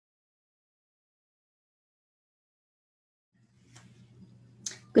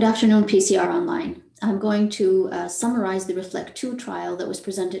Good afternoon, PCR Online. I'm going to summarize the REFLECT-2 trial that was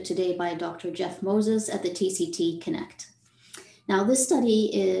presented today by Dr. Jeff Moses at the TCT Connect. Now, this study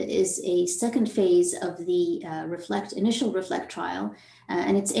is a second phase of the initial REFLECT trial,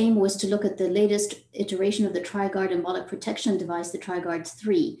 and its aim was to look at the latest iteration of the TriGuard embolic protection device, the TriGuard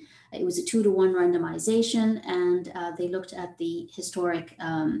 3. It was a 2-to-1 randomization, and they looked at the historic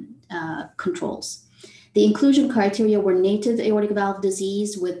controls. The inclusion criteria were native aortic valve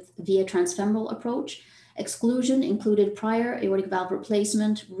disease via transfemoral approach. Exclusion included prior aortic valve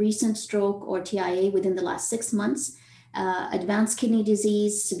replacement, recent stroke or TIA within the last 6 months, advanced kidney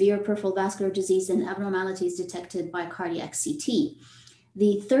disease, severe peripheral vascular disease, and abnormalities detected by cardiac CT.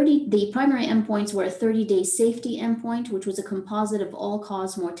 The primary endpoints were a 30-day safety endpoint, which was a composite of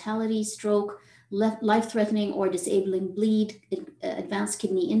all-cause mortality, stroke, life-threatening or disabling bleed, advanced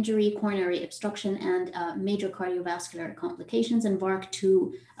kidney injury, coronary obstruction, and major cardiovascular complications, and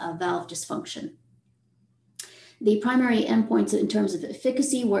VARC2 valve dysfunction. The primary endpoints in terms of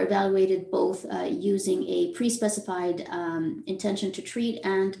efficacy were evaluated both using a pre-specified intention to treat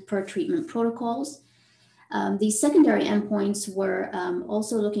and per treatment protocols. The secondary endpoints were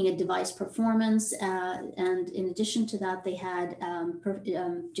also looking at device performance, and in addition to that, they had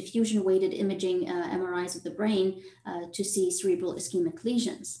diffusion-weighted imaging MRIs of the brain to see cerebral ischemic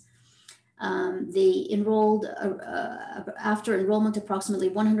lesions. They enrolled, after enrollment, approximately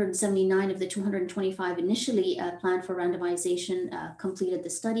 179 of the 225 initially planned for randomization completed the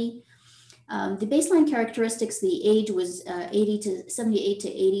study. The baseline characteristics, the age was 78 to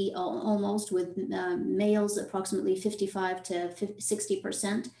 80 almost, with males approximately 55 to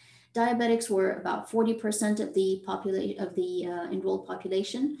 60%. Diabetics were about 40% of the enrolled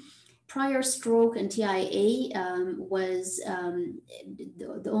population. Prior stroke and TIA was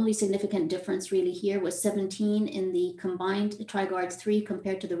the only significant difference really here was 17 in the combined TriGuard 3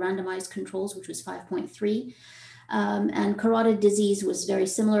 compared to the randomized controls, which was 5.3. And carotid disease was very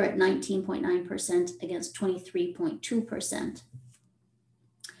similar at 19.9% against 23.2%.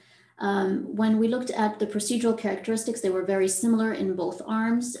 When we looked at the procedural characteristics, they were very similar in both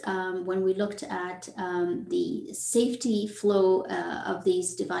arms. When we looked at the safety flow of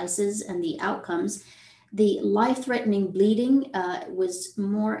these devices and the outcomes, the life-threatening bleeding was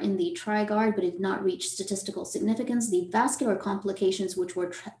more in the TriGuard, but it did not reach statistical significance. The vascular complications, which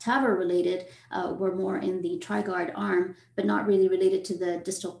were TAVR related, were more in the TriGuard arm, but not really related to the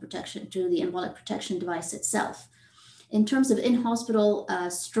distal protection, to the embolic protection device itself. In terms of in-hospital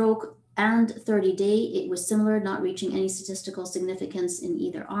stroke and 30-day, it was similar, not reaching any statistical significance in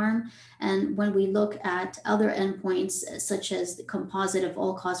either arm. And when we look at other endpoints, such as the composite of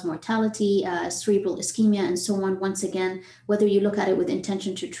all-cause mortality, cerebral ischemia, and so on, once again, whether you look at it with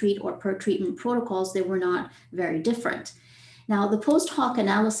intention to treat or per treatment protocols, they were not very different. Now, the post-hoc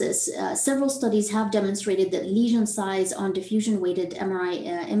analysis, several studies have demonstrated that lesion size on diffusion-weighted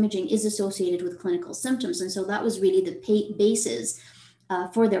MRI imaging is associated with clinical symptoms. And so that was really the basis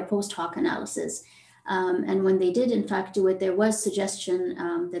for their post-hoc analysis. And when they did, in fact, do it, there was suggestion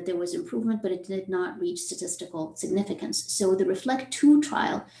that there was improvement, but it did not reach statistical significance. So the REFLECT-2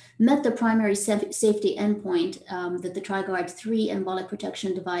 trial met the primary safety endpoint that the TriGuard 3 embolic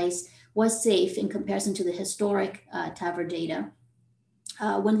protection device was safe in comparison to the historic TAVR data.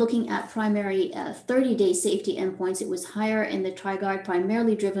 When looking at primary 30-day safety endpoints, it was higher in the TriGuard,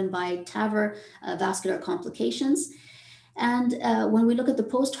 primarily driven by TAVR vascular complications. And when we look at the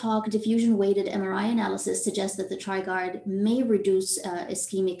post-hoc diffusion-weighted MRI analysis, suggests that the TriGuard may reduce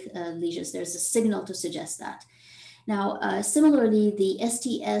ischemic lesions. There's a signal to suggest that. Now, similarly, the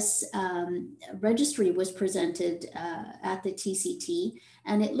STS registry was presented at the TCT,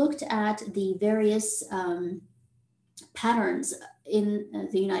 and it looked at the various patterns in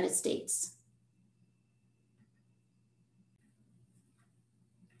the United States.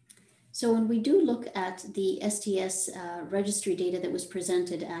 So when we do look at the STS registry data that was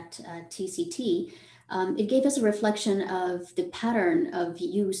presented at TCT, it gave us a reflection of the pattern of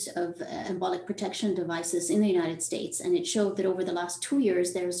use of embolic protection devices in the United States. And it showed that over the last 2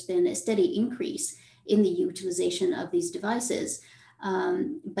 years, there's been a steady increase in the utilization of these devices.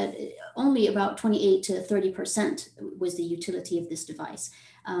 But only about 28 to 30% was the utility of this device.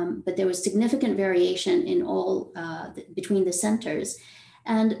 But there was significant variation in all between the centers.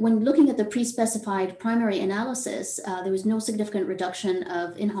 And when looking at the pre-specified primary analysis, there was no significant reduction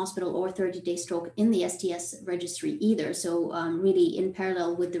of in-hospital or 30-day stroke in the STS registry either. So really in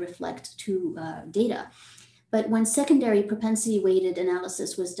parallel with the REFLECT-2 data. But when secondary propensity-weighted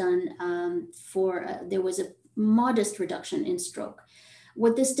analysis was done there was a modest reduction in stroke.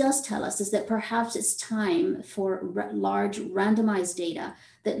 What this does tell us is that perhaps it's time for large randomized data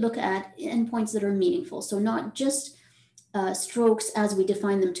that look at endpoints that are meaningful. So not just strokes as we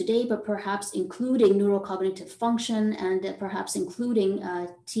define them today, but perhaps including neurocognitive function and perhaps including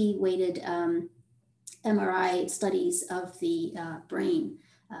T-weighted MRI studies of the brain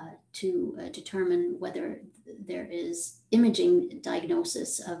to determine whether there is imaging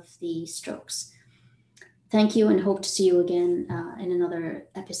diagnosis of the strokes. Thank you, and hope to see you again in another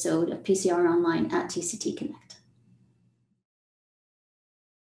episode of PCR Online at TCT Connect.